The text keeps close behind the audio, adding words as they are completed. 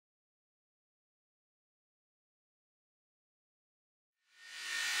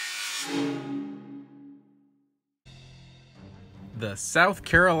The South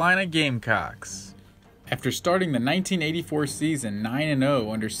Carolina Gamecocks. After starting the 1984 season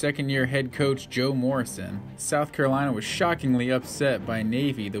 9-0 under second-year head coach Joe Morrison, South Carolina was shockingly upset by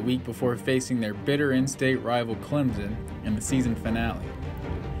Navy the week before facing their bitter in-state rival Clemson in the season finale.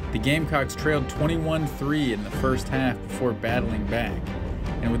 The Gamecocks trailed 21-3 in the first half before battling back,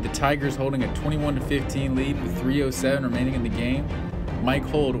 and with the Tigers holding a 21-15 lead with 3:07 remaining in the game, Mike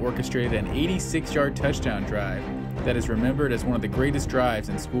Hold orchestrated an 86-yard touchdown drive that is remembered as one of the greatest drives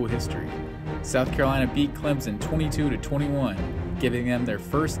in school history. South Carolina beat Clemson 22-21, giving them their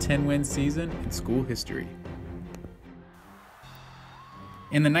first 10-win season in school history.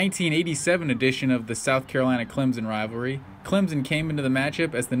 In the 1987 edition of the South Carolina-Clemson rivalry, Clemson came into the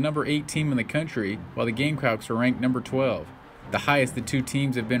matchup as the number 8 team in the country, while the Gamecocks were ranked number 12, the highest the two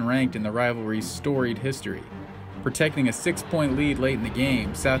teams have been ranked in the rivalry's storied history. Protecting a 6-point lead late in the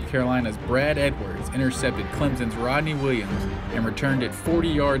game, South Carolina's Brad Edwards intercepted Clemson's Rodney Williams and returned it 40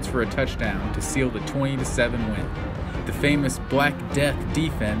 yards for a touchdown to seal the 20-7 win. The famous Black Death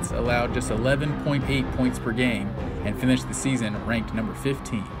defense allowed just 11.8 points per game and finished the season ranked number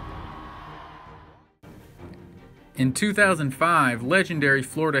 15. In 2005, legendary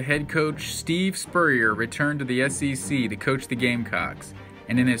Florida head coach Steve Spurrier returned to the SEC to coach the Gamecocks,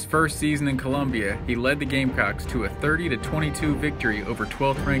 and in his first season in Columbia, he led the Gamecocks to a 30-22 victory over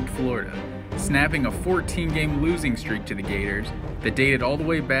 12th-ranked Florida, snapping a 14-game losing streak to the Gators that dated all the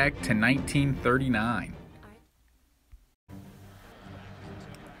way back to 1939.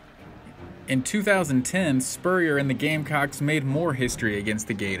 In 2010, Spurrier and the Gamecocks made more history against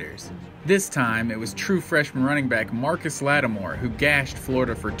the Gators. This time, it was true freshman running back Marcus Lattimore who gashed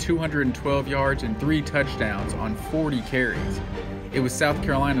Florida for 212 yards and 3 touchdowns on 40 carries. It was South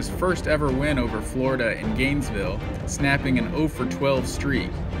Carolina's first ever win over Florida in Gainesville, snapping an 0-for-12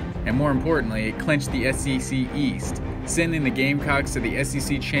 streak. And more importantly, it clinched the SEC East, sending the Gamecocks to the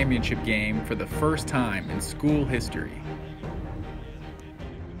SEC championship game for the first time in school history.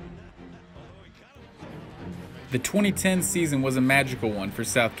 The 2010 season was a magical one for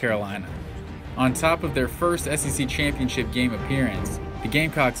South Carolina. On top of their first SEC championship game appearance, the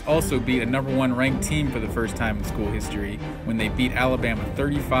Gamecocks also beat a number 1 ranked team for the first time in school history when they beat Alabama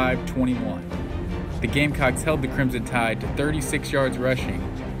 35-21. The Gamecocks held the Crimson Tide to 36 yards rushing,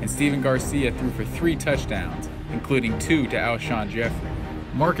 and Stephen Garcia threw for 3 touchdowns, including 2 to Alshon Jeffrey.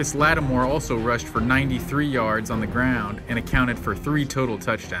 Marcus Lattimore also rushed for 93 yards on the ground and accounted for 3 total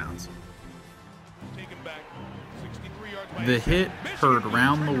touchdowns. The hit heard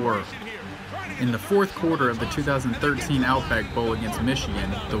round the world. In the fourth quarter of the 2013 Outback Bowl against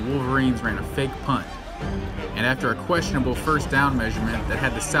Michigan, the Wolverines ran a fake punt. And after a questionable first down measurement that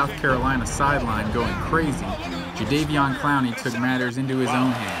had the South Carolina sideline going crazy, Jadeveon Clowney took matters into his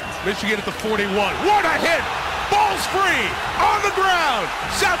own hands. Michigan at the 41. What a hit! Ball's free! On the ground!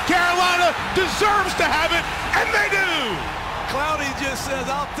 South Carolina deserves to have it, and they do! Clowney just says,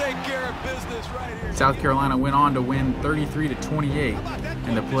 I'll take care of business right here. South Carolina went on to win 33-28,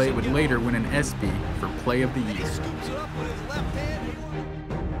 and the play would later win an ESPY for Play of the Year.